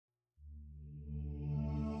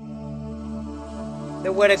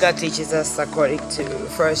The Word of God teaches us, according to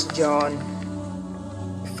 1 John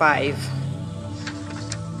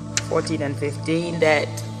 5:14 and 15, that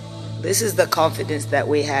this is the confidence that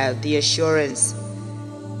we have, the assurance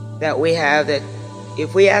that we have, that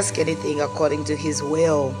if we ask anything according to His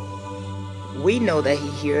will, we know that He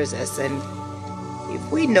hears us. And if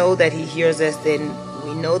we know that He hears us, then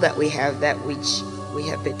we know that we have that which we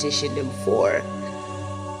have petitioned Him for.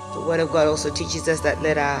 The Word of God also teaches us that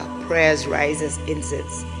let our prayers rise as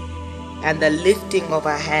incense, and the lifting of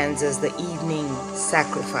our hands as the evening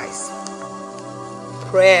sacrifice.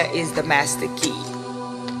 Prayer is the master key.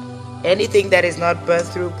 Anything that is not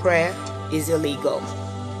birthed through prayer is illegal.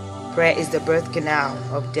 Prayer is the birth canal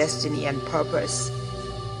of destiny and purpose.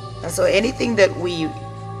 And so anything that we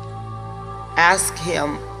ask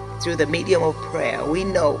Him through the medium of prayer, we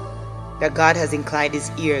know that God has inclined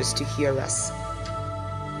His ears to hear us.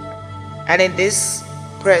 And in this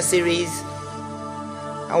prayer series,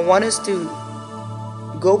 I want us to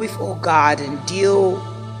go before God and deal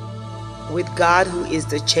with God, who is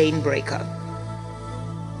the chain breaker.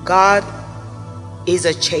 God is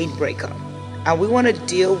a chain breaker, and we want to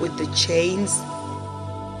deal with the chains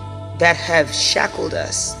that have shackled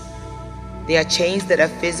us. There are chains that are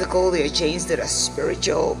physical, there are chains that are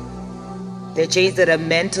spiritual, there are chains that are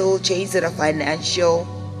mental, chains that are financial.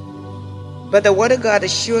 But the Word of God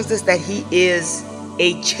assures us that He is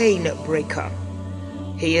a chain breaker.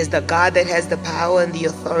 He is the God that has the power and the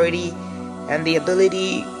authority and the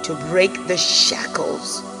ability to break the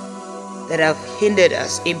shackles that have hindered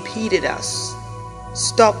us, impeded us,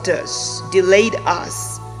 stopped us, delayed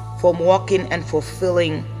us from walking and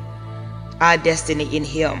fulfilling our destiny in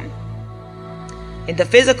Him. In the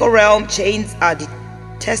physical realm, chains are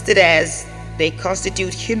tested as they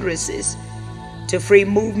constitute hindrances to free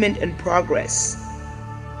movement and progress.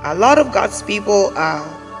 A lot of God's people are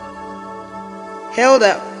held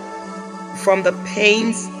up from the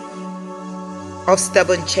pains of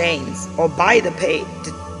stubborn chains, or by the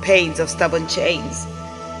pains of stubborn chains.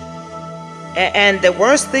 And the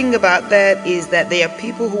worst thing about that is that there are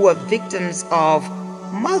people who are victims of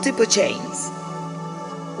multiple chains.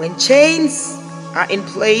 When chains are in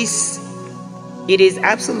place, it is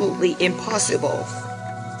absolutely impossible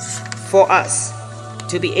for us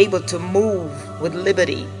to be able to move with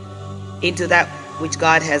liberty into that which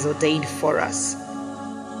God has ordained for us.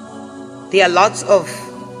 There are lots of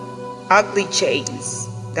ugly chains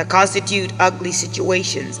that constitute ugly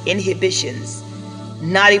situations, inhibitions,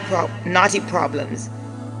 naughty problems.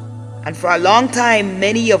 And for a long time,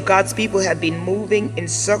 many of God's people have been moving in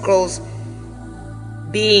circles,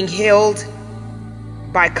 being held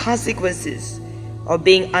by consequences of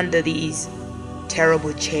being under these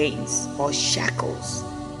terrible chains or shackles.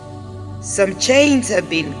 Some chains have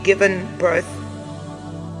given birth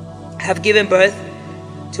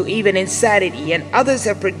to even insanity, and others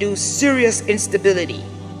have produced serious instability.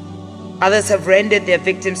 Others have rendered their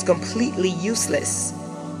victims completely useless.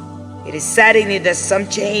 It is saddening that some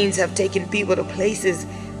chains have taken people to places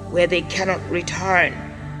where they cannot return,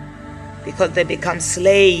 because they become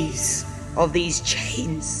slaves of these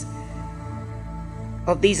chains,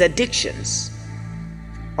 of these addictions,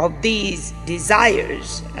 of these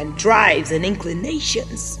desires and drives and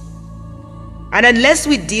inclinations. And unless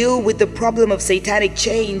we deal with the problem of satanic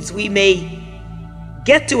chains, we may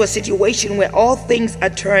get to a situation where all things are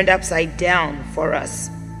turned upside down for us.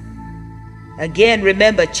 Again,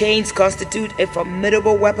 remember, chains constitute a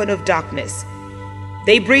formidable weapon of darkness.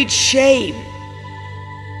 They breed shame,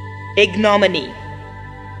 ignominy,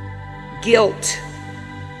 guilt.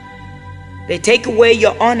 They take away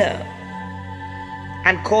your honor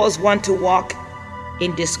and cause one to walk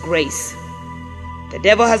in disgrace. The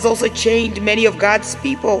devil has also chained many of God's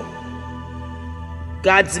people,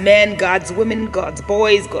 God's men, God's women, God's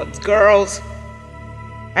boys, God's girls.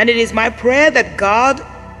 And it is my prayer that God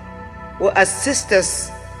will assist us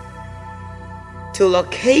to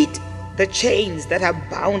locate the chains that have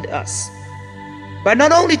bound us, but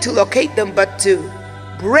not only to locate them, but to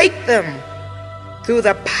break them through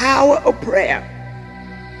the power of prayer,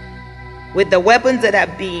 with the weapons that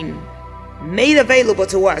have been made available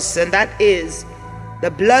to us, and that is the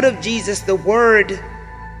blood of Jesus, the Word,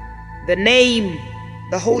 the name,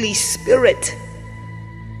 the Holy Spirit.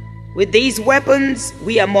 With these weapons,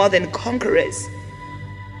 we are more than conquerors,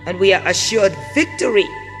 and we are assured victory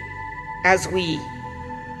as we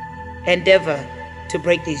endeavor to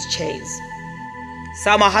break these chains.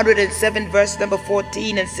 Psalm 107 verse number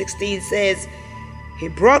 14 and 16 says, He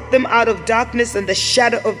brought them out of darkness and the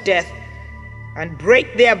shadow of death, and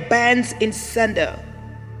break their bands in sunder.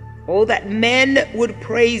 Oh, that men would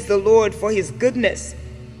praise the Lord for His goodness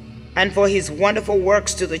and for his wonderful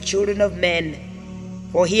works to the children of men.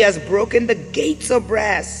 For he has broken the gates of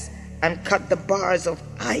brass and cut the bars of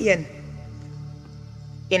iron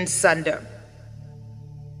in sunder.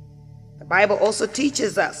 The Bible also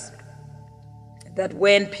teaches us that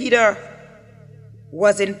when Peter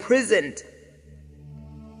was imprisoned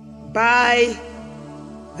by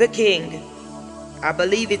the king, I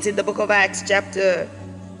believe it's in the book of Acts chapter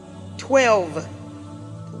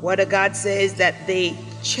 12, the word of God says that they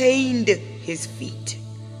chained his feet,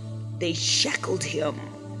 they shackled him.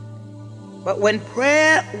 But when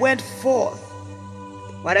prayer went forth,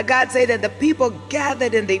 what did God say? That the people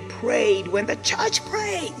gathered and they prayed. When the church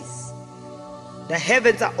prays, the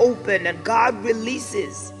heavens are open and God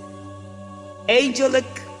releases angelic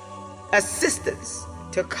assistance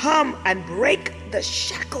to come and break the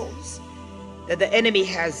shackles that the enemy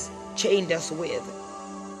has chained us with.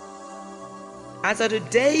 And so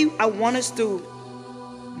today I want us to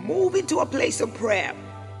move into a place of prayer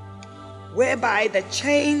whereby the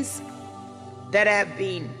chains that have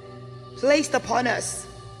been placed upon us,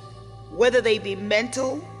 whether they be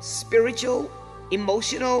mental, spiritual,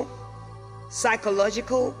 emotional,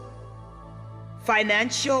 psychological,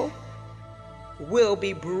 financial, will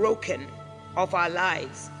be broken off our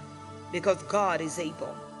lives because God is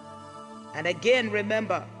able. And again,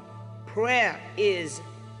 remember, prayer is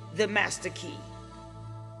the master key.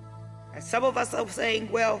 And some of us are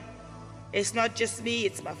saying, well, it's not just me,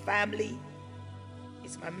 it's my family,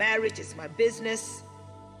 it's my marriage, it's my business,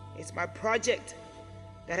 it's my project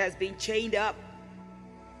that has been chained up.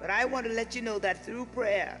 But I want to let you know that through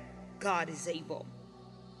prayer, God is able.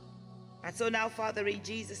 And so now, Father, in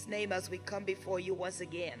Jesus' name, as we come before you once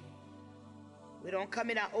again, we don't come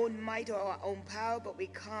in our own might or our own power, but we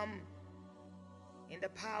come in the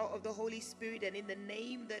power of the Holy Spirit and in the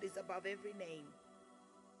name that is above every name,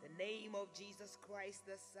 the name of Jesus Christ,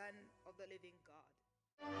 the Son of the living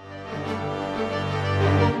God.